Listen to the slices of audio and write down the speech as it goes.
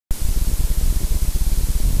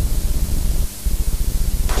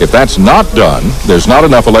If that's not done, there's not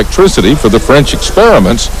enough electricity for the French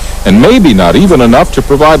experiments, and maybe not even enough to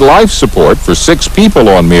provide life support for 6 people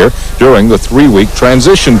on Mir during the 3-week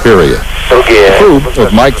transition period. The crew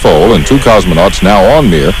of Mike Foale and 2 cosmonauts now on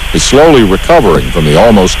Mir is slowly recovering from the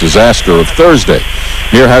almost disaster of Thursday.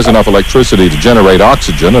 Mir has enough electricity to generate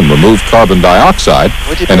oxygen and remove carbon dioxide,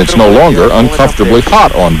 and it's no longer uncomfortably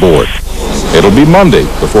hot on board. It'll be Monday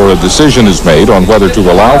before a decision is made on whether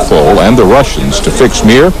to allow Foale and the Russians to fix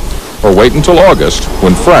Mir or wait until August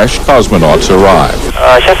when fresh cosmonauts arrive.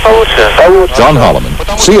 John Holloman,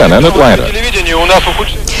 CNN Atlanta.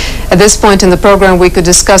 At this point in the program, we could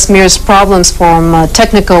discuss Mir's problems from a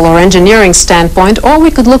technical or engineering standpoint, or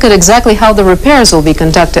we could look at exactly how the repairs will be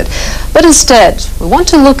conducted. But instead, we want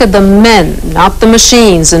to look at the men, not the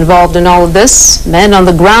machines, involved in all of this, men on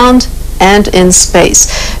the ground and in space.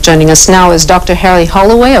 Joining us now is Dr. Harry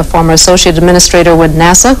Holloway, a former associate administrator with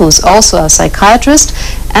NASA, who's also a psychiatrist,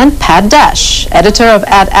 and Pat Dash, editor of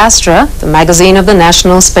Ad Astra, the magazine of the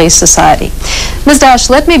National Space Society. Ms. Dash,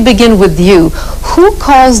 let me begin with you. Who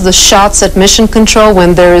calls the shots at mission control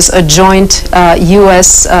when there is a joint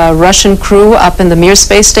U.S.-Russian crew up in the MIR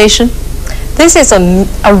Space Station? This is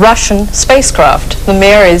a Russian spacecraft. The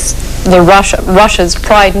MIR is Russia's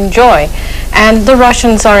pride and joy, and the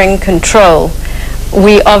Russians are in control.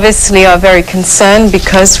 We obviously are very concerned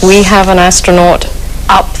because we have an astronaut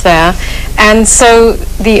up there, and so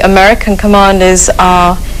the American commanders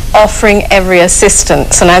are offering every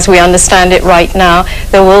assistance, and as we understand it right now,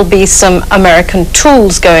 there will be some American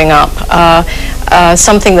tools going up,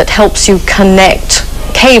 something that helps you connect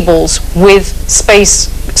cables with space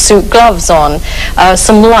suit gloves on,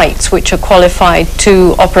 some lights which are qualified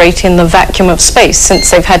to operate in the vacuum of space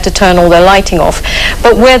since they've had to turn all their lighting off.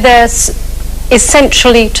 But where there's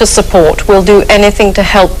essentially to support, we'll do anything to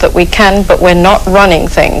help that we can, but we're not running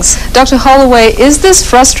things. Dr. Holloway, is this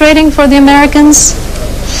frustrating for the Americans?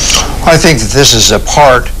 I think that this is a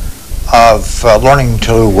part of learning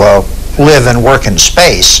to live and work in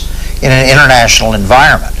space in an international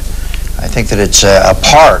environment. I think that it's a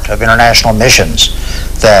part of international missions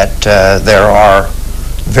that there are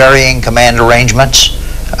varying command arrangements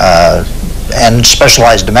and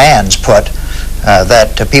specialized demands put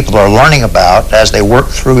that people are learning about as they work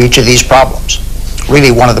through each of these problems.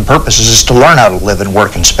 Really, one of the purposes is to learn how to live and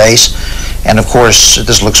work in space, and of course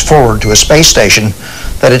this looks forward to a space station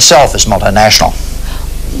that itself is multinational.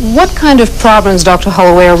 What kind of problems, Dr.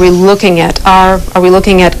 Holloway, are we looking at? Are we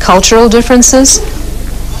looking at cultural differences?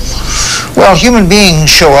 Well, human beings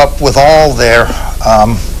show up with all their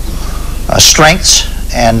strengths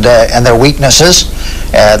and their weaknesses.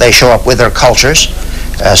 They show up with their cultures.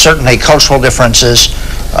 Certainly cultural differences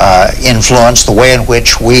influence the way in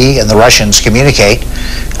which we and the Russians communicate.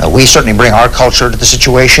 We certainly bring our culture to the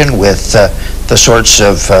situation with the sorts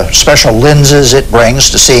of special lenses it brings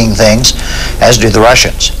to seeing things, as do the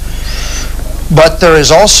Russians. But there is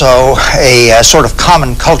also a sort of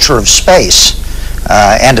common culture of space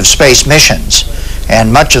and of space missions.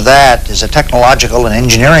 And much of that is a technological and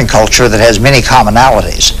engineering culture that has many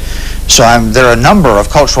commonalities. So there are a number of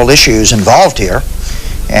cultural issues involved here.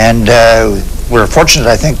 And we're fortunate,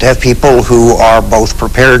 I think, to have people who are both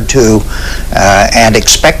prepared to and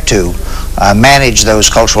expect to manage those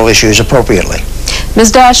cultural issues appropriately.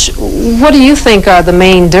 Ms. Dash, what do you think are the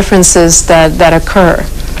main differences that occur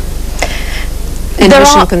in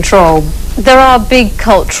mission control? There are big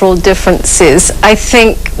cultural differences. I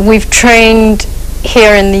think we've trained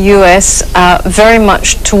here in the U.S. Very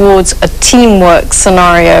much towards a teamwork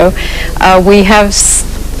scenario. We have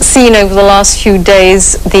seen over the last few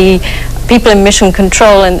days the people in mission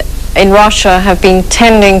control in Russia have been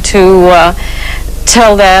tending to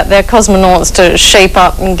tell their cosmonauts to shape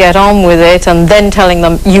up and get on with it, and then telling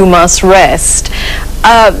them you must rest.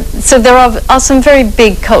 So there are some very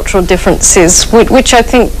big cultural differences which I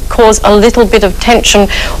think cause a little bit of tension,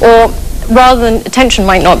 or rather than tension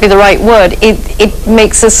might not be the right word, it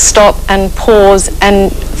makes us stop and pause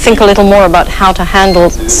and think a little more about how to handle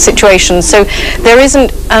situations. So there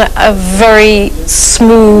isn't a very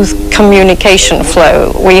smooth communication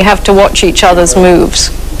flow. We have to watch each other's moves.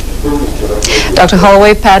 Dr.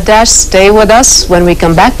 Holloway, Pat Dash, stay with us. When we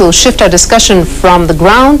come back, we'll shift our discussion from the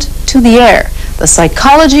ground to the air. The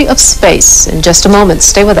psychology of space. In just a moment,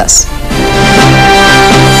 stay with us.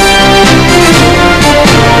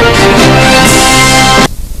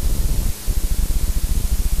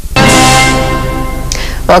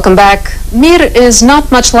 Welcome back. MIR is not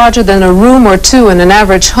much larger than a room or two in an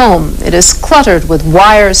average home. It is cluttered with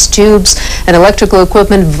wires, tubes, and electrical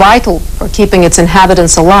equipment vital for keeping its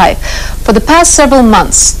inhabitants alive. For the past several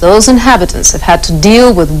months, those inhabitants have had to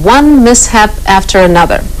deal with one mishap after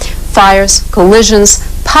another. Fires, collisions,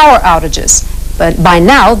 power outages. But by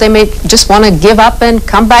now, they may just want to give up and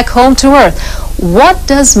come back home to Earth. What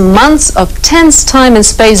does months of tense time in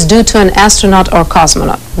space do to an astronaut or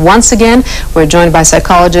cosmonaut? Once again, we're joined by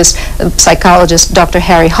psychologist Dr.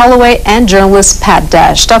 Harry Holloway and journalist Pat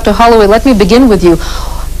Dash. Dr. Holloway, let me begin with you.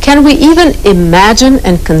 Can we even imagine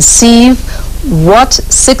and conceive what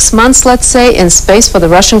 6 months, let's say, in space for the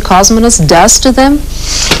Russian cosmonauts does to them?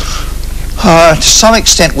 To some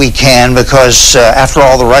extent we can, because after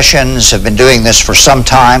all, the Russians have been doing this for some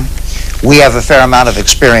time. We have a fair amount of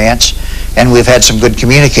experience, and we've had some good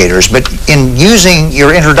communicators. But in using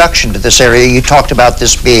your introduction to this area, you talked about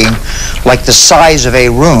this being like the size of a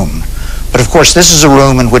room. But of course, this is a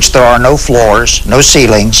room in which there are no floors, no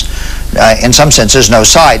ceilings, in some senses no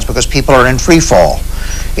sides, because people are in free fall.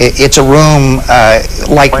 It's a room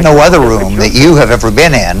like no other room that you have ever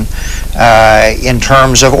been in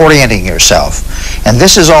terms of orienting yourself. And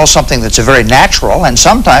this is all something that's a very natural, and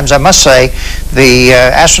sometimes, I must say, the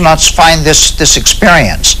astronauts find this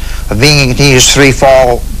experience of being in continuous free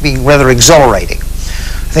fall being rather exhilarating.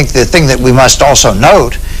 I think the thing that we must also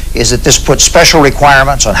note is that this puts special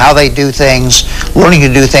requirements on how they do things, learning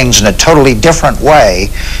to do things in a totally different way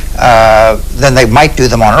than they might do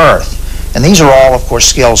them on Earth. And these are all, of course,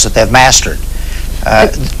 skills that they've mastered.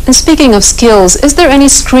 And speaking of skills, is there any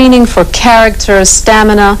screening for character,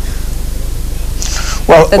 stamina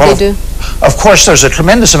that they do? Of course, there's a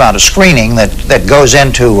tremendous amount of screening that goes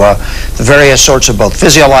into the various sorts of both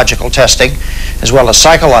physiological testing as well as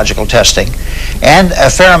psychological testing, and a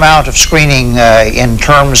fair amount of screening in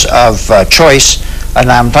terms of choice, and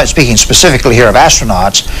I'm speaking specifically here of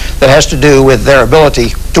astronauts, that has to do with their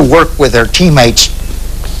ability to work with their teammates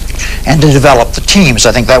and to develop the teams.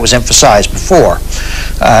 I think that was emphasized before.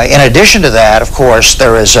 In addition to that, of course,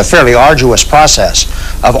 there is a fairly arduous process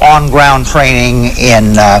of on-ground training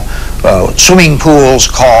in swimming pools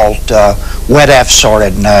called wet-Fs, or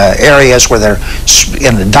in areas where they're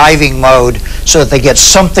in the diving mode, so that they get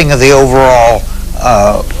something of the overall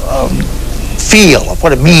feel of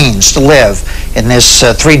what it means to live in this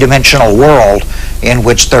three-dimensional world in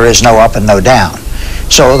which there is no up and no down.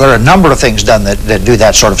 So there are a number of things done that do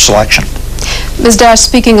that sort of selection. Ms. Dash,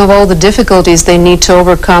 speaking of all the difficulties they need to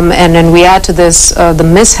overcome, and then we add to this the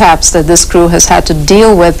mishaps that this crew has had to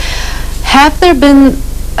deal with, have there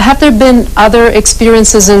been other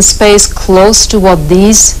experiences in space close to what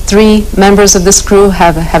these three members of this crew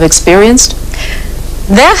have experienced?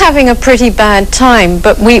 They're having a pretty bad time,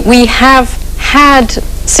 but we have had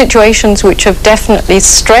situations which have definitely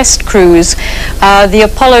stressed crews. The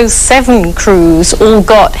Apollo 7 crews all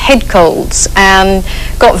got head colds and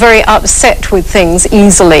got very upset with things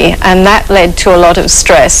easily, and that led to a lot of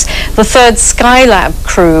stress. The third Skylab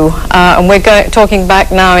crew, and we're talking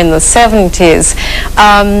back now in the 70s,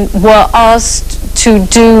 were asked to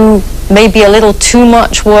do maybe a little too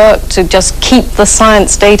much work to just keep the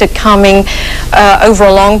science data coming over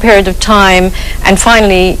a long period of time, and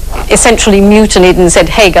finally essentially mutinied and said,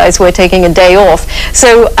 hey guys, we're taking a day off.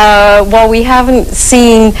 So while we haven't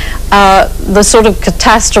seen the sort of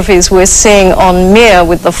catastrophes we're seeing on MIR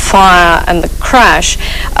with the fire and the crash,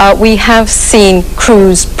 we have seen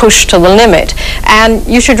crews pushed to the limit. And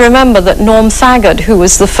you should remember that Norm Thagard, who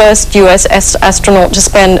was the first US astronaut to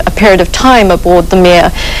spend a period of time aboard the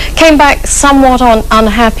MIR, came back somewhat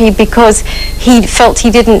unhappy because he felt he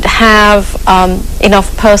didn't have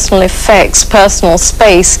enough personal effects, personal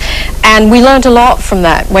space, and we learned a lot from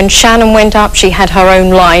that. When Shannon went up, she had her own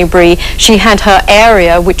library, she had her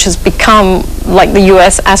area, which has become like the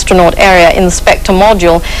US astronaut area in the Spectre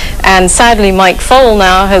module, and sadly Mike Foale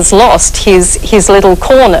now has lost his little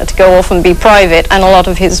corner to go off and be private, and a lot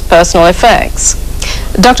of his personal effects.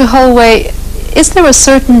 Dr. Holloway, is there a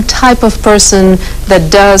certain type of person that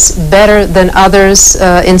does better than others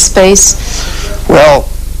in space? Well,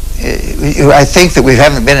 I think that we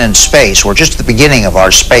haven't been in space. We're just at the beginning of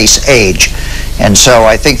our space age. And so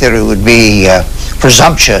I think that it would be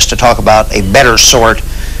presumptuous to talk about a better sort.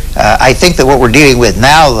 I think that what we're dealing with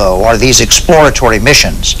now, though, are these exploratory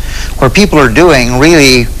missions where people are doing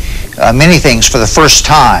really many things for the first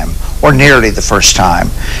time, or nearly the first time.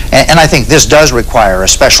 And I think this does require a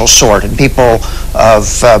special sort, and people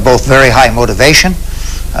of both very high motivation,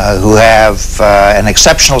 who have an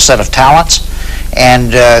exceptional set of talents,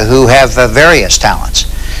 and who have various talents.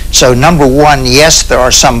 So number one, yes, there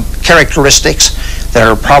are some characteristics that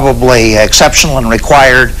are probably exceptional and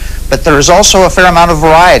required, but there is also a fair amount of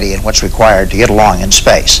variety in what's required to get along in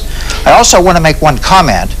space. I also want to make one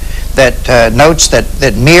comment that notes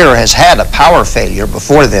that MIR has had a power failure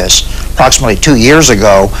before this, approximately 2 years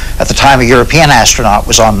ago, at the time a European astronaut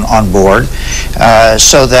was on board,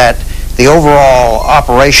 so that the overall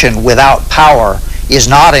operation without power is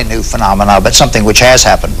not a new phenomenon, but something which has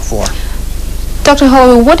happened before. Dr.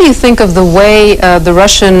 Holloway, what do you think of the way the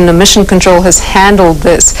Russian mission control has handled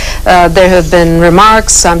this? There have been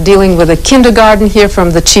remarks. I'm dealing with a kindergarten here from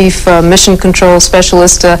the chief mission control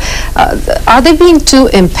specialist. Are they being too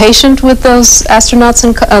impatient with those astronauts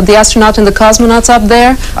and the astronaut and the cosmonauts up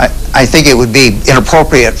there? I think it would be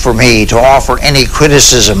inappropriate for me to offer any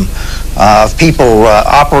criticism of people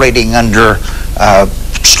operating under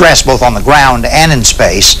stress both on the ground and in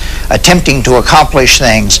space, attempting to accomplish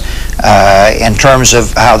things in terms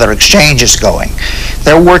of how their exchange is going.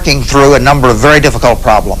 They're working through a number of very difficult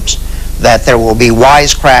problems, that there will be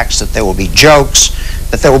wisecracks, that there will be jokes,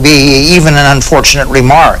 that there will be even an unfortunate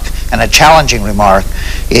remark, and a challenging remark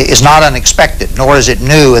is not unexpected, nor is it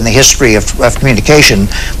new in the history of communication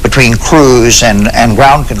between crews and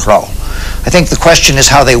ground control. I think the question is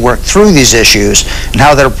how they work through these issues and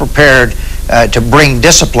how they're prepared to bring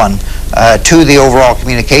discipline to the overall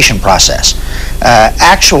communication process.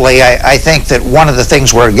 Actually, I think that one of the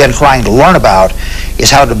things we're again trying to learn about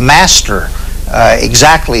is how to master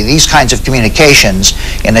exactly these kinds of communications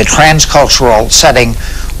in a transcultural setting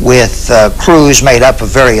with crews made up of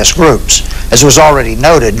various groups. As was already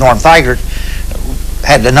noted, Norm Thigert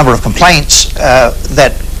had a number of complaints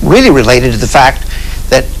that really related to the fact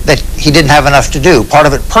that he didn't have enough to do. Part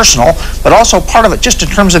of it personal, but also part of it just in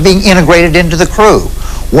terms of being integrated into the crew.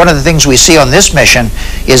 One of the things we see on this mission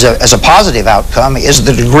is as a positive outcome is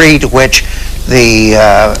the degree to which the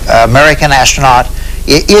American astronaut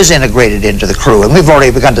is integrated into the crew. And we've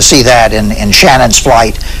already begun to see that in Shannon's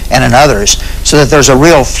flight and in others, so that there's a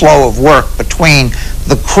real flow of work between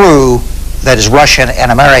the crew that is Russian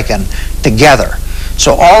and American together.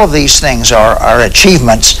 So all of these things are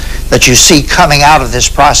achievements that you see coming out of this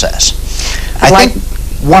process. I think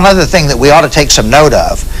one other thing that we ought to take some note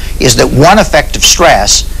of is that one effect of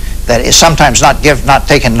stress that is sometimes not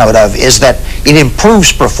taken note of is that it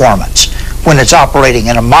improves performance when it's operating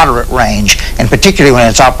in a moderate range, and particularly when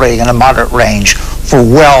it's operating in a moderate range for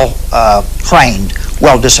well-trained,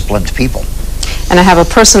 well-disciplined people. And I have a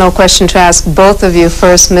personal question to ask both of you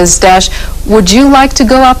first. Ms. Dash, would you like to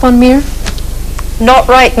go up on MIR? Not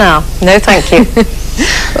right now. No, thank you.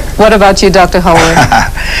 What about you, Dr. Holloway?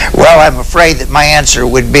 Well, I'm afraid that my answer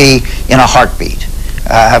would be in a heartbeat,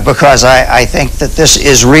 because I think that this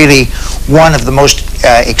is really one of the most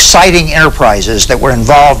exciting enterprises that we're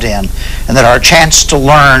involved in, and that our chance to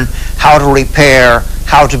learn how to repair,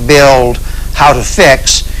 how to build, how to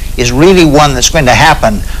fix is really one that's going to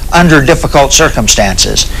happen under difficult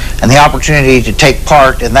circumstances. And the opportunity to take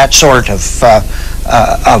part in that sort of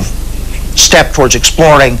step towards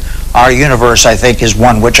exploring our universe, I think, is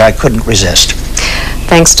one which I couldn't resist.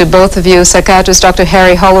 Thanks to both of you, psychiatrist Dr.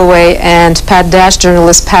 Harry Holloway and Pat Dash,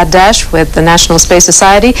 journalist Pat Dash with the National Space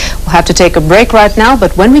Society. We'll have to take a break right now,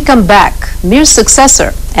 but when we come back, MIR's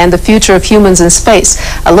successor and the future of humans in space,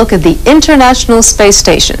 a look at the International Space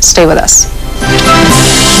Station. Stay with us.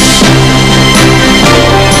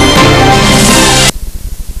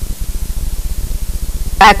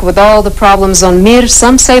 Back with all the problems on MIR,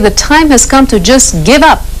 some say the time has come to just give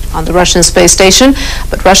up on the Russian space station,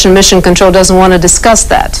 but Russian mission control doesn't want to discuss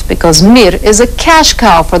that because MIR is a cash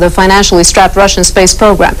cow for the financially strapped Russian space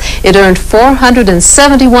program. It earned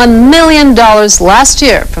 $471 million last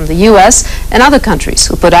year from the U.S. and other countries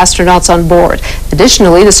who put astronauts on board.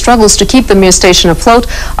 Additionally, the struggles to keep the MIR station afloat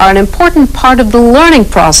are an important part of the learning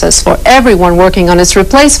process for everyone working on its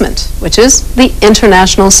replacement, which is the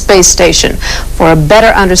International Space Station. For a better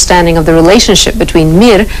understanding of the relationship between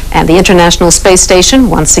MIR and the International Space Station,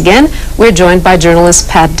 once again, we're joined by journalist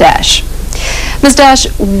Pat Dash. Ms. Dash,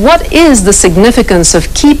 what is the significance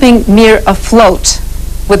of keeping MIR afloat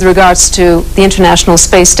with regards to the International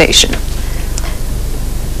Space Station?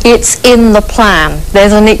 It's in the plan.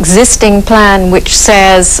 There's an existing plan which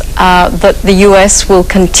says that the U.S. will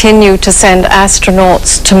continue to send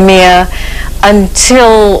astronauts to MIR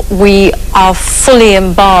until we are fully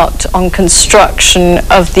embarked on construction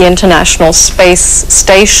of the International Space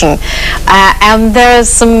Station. And there's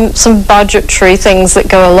some budgetary things that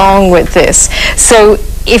go along with this. So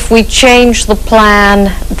if we change the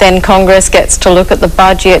plan, then Congress gets to look at the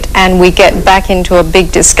budget and we get back into a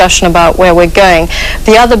big discussion about where we're going.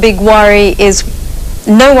 The other big worry is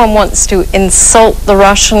no one wants to insult the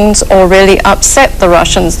Russians or really upset the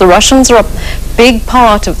Russians. The Russians are a big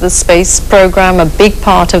part of the space program, a big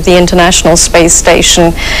part of the International Space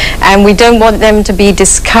Station, and we don't want them to be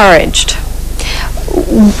discouraged.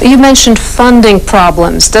 You mentioned funding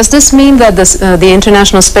problems. Does this mean that the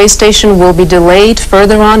International Space Station will be delayed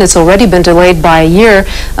further on? It's already been delayed by a year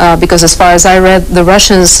because, as far as I read, the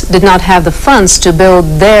Russians did not have the funds to build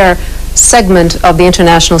their segment of the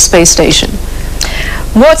International Space Station.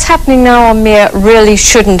 What's happening now on Mir really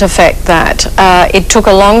shouldn't affect that. It took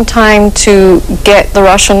a long time to get the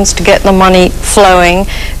Russians to get the money flowing,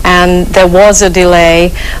 and there was a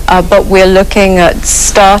delay, but we're looking at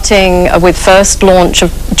starting with first launch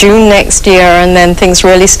of June next year, and then things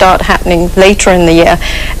really start happening later in the year.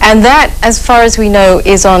 And that, as far as we know,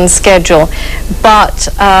 is on schedule. But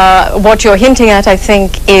what you're hinting at, I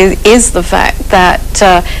think, is the fact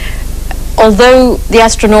that although the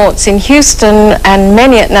astronauts in Houston and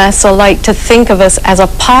many at NASA like to think of us as a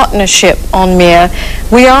partnership on Mir,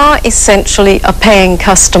 we are essentially a paying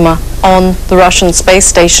customer on the Russian space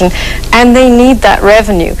station, and they need that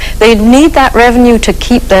revenue. They need that revenue to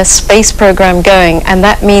keep their space program going, and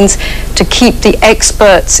that means to keep the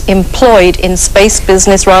experts employed in space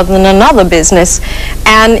business rather than another business.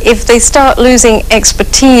 And if they start losing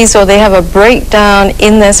expertise or they have a breakdown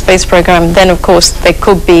in their space program, then of course there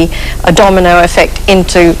could be a domino effect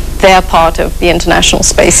into their part of the International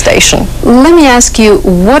Space Station. Let me ask you,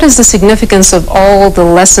 what is the significance of all the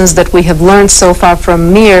lessons that we have learned so far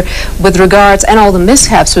from Mir with regards, and all the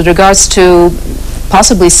mishaps with regards to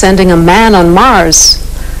possibly sending a man on Mars?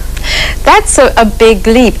 That's a big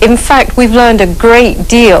leap. In fact, we've learned a great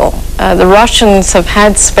deal. The Russians have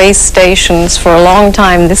had space stations for a long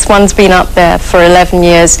time. This one's been up there for 11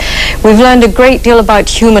 years. We've learned a great deal about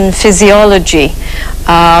human physiology.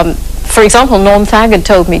 For example, Norm Thagard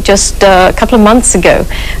told me just a couple of months ago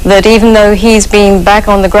that even though he's been back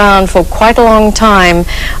on the ground for quite a long time,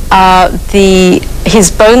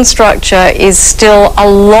 his bone structure is still a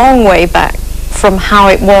long way back from how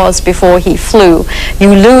it was before he flew.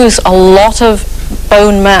 You lose a lot of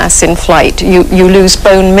bone mass in flight. You lose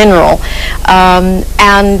bone mineral.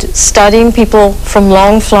 And studying people from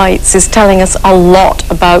long flights is telling us a lot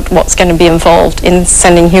about what's going to be involved in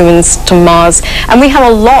sending humans to Mars. And we have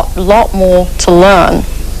a lot more to learn.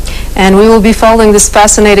 And we will be following this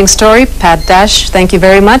fascinating story. Pat Dash, thank you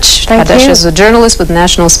very much. Thank you. Pat Dash is a journalist with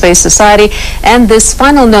National Space Society. And this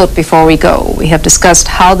final note before we go. We have discussed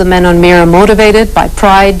how the men on Mir are motivated by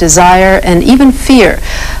pride, desire, and even fear.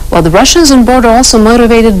 Well, the Russians on board are also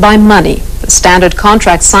motivated by money. The standard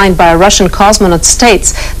contract signed by a Russian cosmonaut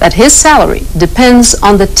states that his salary depends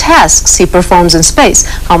on the tasks he performs in space.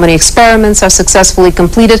 How many experiments are successfully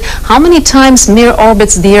completed, how many times Mir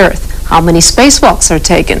orbits the Earth, how many spacewalks are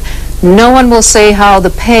taken. No one will say how the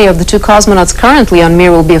pay of the two cosmonauts currently on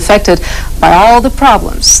Mir will be affected by all the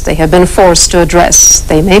problems they have been forced to address.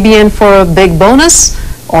 They may be in for a big bonus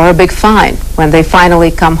or a big fine when they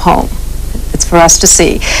finally come home. It's for us to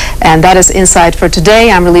see. And that is Inside for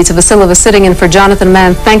today. I'm Relita Vasilova sitting in for Jonathan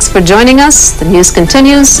Mann. Thanks for joining us. The news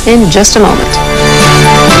continues in just a moment.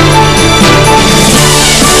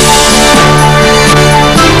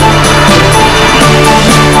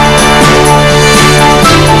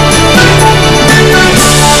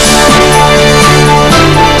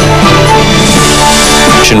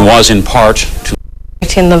 Was in part to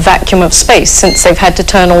in the vacuum of space, since they've had to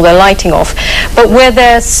turn all their lighting off. But where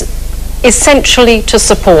there's essentially to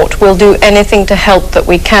support, we'll do anything to help that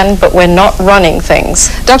we can, but we're not running things.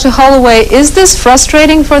 Dr. Holloway, is this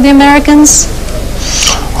frustrating for the Americans?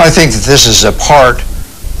 I think that this is a part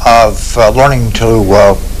of learning to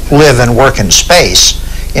live and work in space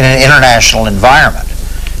in an international environment.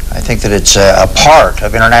 I think that it's a part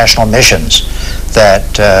of international missions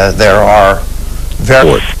that there are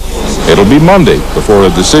very... It'll be Monday before a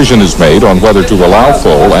decision is made on whether to allow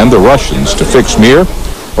Foale and the Russians to fix Mir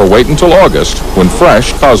or wait until August when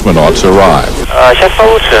fresh cosmonauts arrive.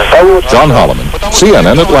 John Holloman,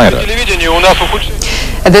 CNN Atlanta.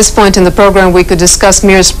 At this point in the program, we could discuss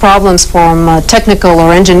Mir's problems from a technical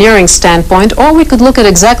or engineering standpoint, or we could look at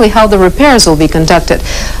exactly how the repairs will be conducted.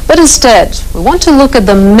 But instead, we want to look at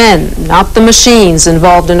the men, not the machines,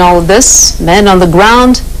 involved in all of this, men on the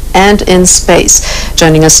ground and in space.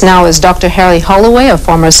 Joining us now is Dr. Harry Holloway, a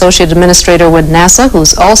former associate administrator with NASA,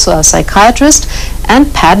 who's also a psychiatrist,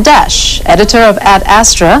 and Pat Dash, editor of Ad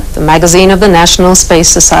Astra, the magazine of the National Space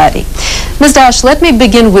Society. Ms. Dash, let me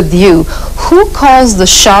begin with you. Who calls the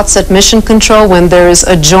shots at mission control when there is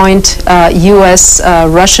a joint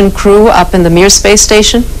U.S.-Russian crew up in the MIR Space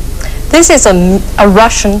Station? This is a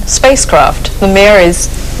Russian spacecraft. The Mir is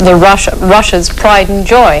Russia's pride and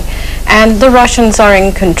joy, and the Russians are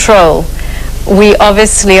in control. We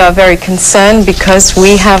obviously are very concerned because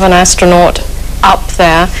we have an astronaut up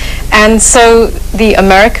there, and so the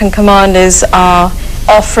American commanders are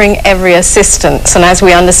offering every assistance, and as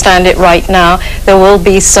we understand it right now, there will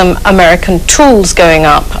be some American tools going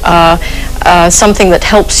up, something that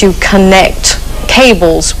helps you connect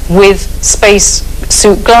cables with space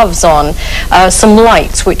suit gloves on, some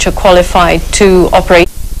lights which are qualified to operate.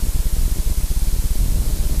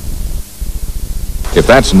 If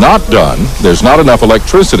that's not done, there's not enough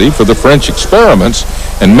electricity for the French experiments,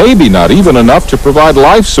 and maybe not even enough to provide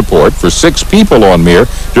life support for 6 people on Mir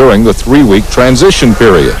during the 3-week transition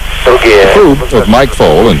period. The crew of Mike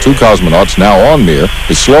Foale and 2 cosmonauts now on Mir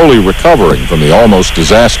is slowly recovering from the almost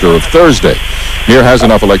disaster of Thursday. Mir has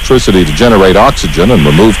enough electricity to generate oxygen and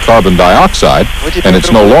remove carbon dioxide, and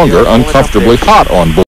it's no longer uncomfortably hot on board.